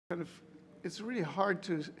kind of, it's really hard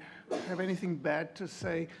to have anything bad to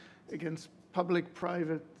say against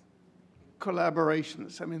public-private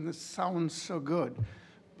collaborations. I mean, this sounds so good.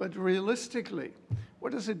 But realistically,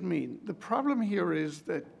 what does it mean? The problem here is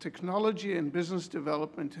that technology and business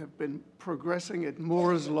development have been progressing at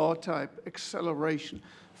Moore's law type acceleration,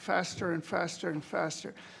 faster and faster and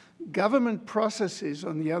faster. Government processes,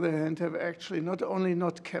 on the other hand, have actually not only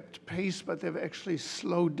not kept pace, but they've actually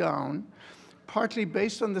slowed down, partly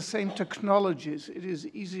based on the same technologies. It is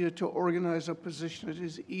easier to organize opposition. It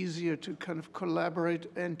is easier to kind of collaborate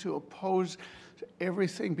and to oppose.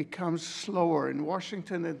 Everything becomes slower in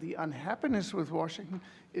Washington, and the unhappiness with Washington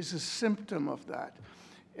is a symptom of that.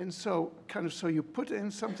 And so so you put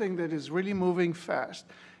in something that is really moving fast,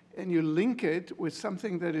 and you link it with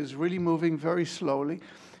something that is really moving very slowly,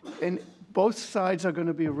 and both sides are going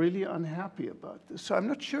to be really unhappy about this. So I'm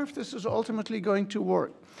not sure if this is ultimately going to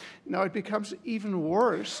work. Now, it becomes even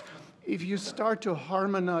worse if you start to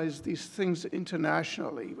harmonize these things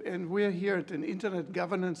internationally. And we're here at an Internet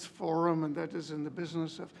Governance Forum, and that is in the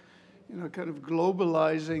business of, kind of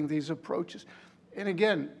globalizing these approaches. And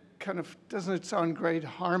again, doesn't it sound great,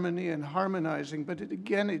 harmony and harmonizing, but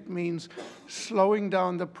it means slowing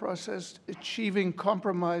down the process, achieving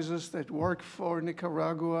compromises that work for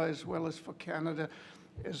Nicaragua as well as for Canada,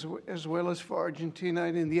 as well as for Argentina,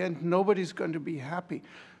 and in the end, nobody's going to be happy.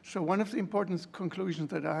 So one of the important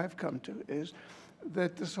conclusions that I have come to is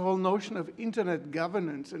that this whole notion of internet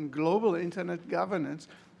governance and global internet governance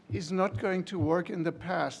is not going to work in the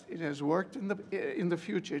past. It has worked in the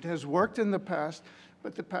future. It has worked in the past,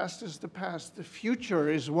 but the past is the past. The future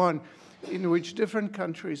is one in which different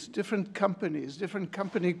countries, different companies, different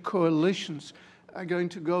company coalitions are going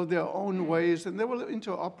to go their own ways, and they will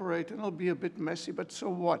interoperate, and it'll be a bit messy, but so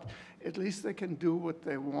what? At least they can do what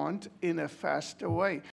they want in a faster way.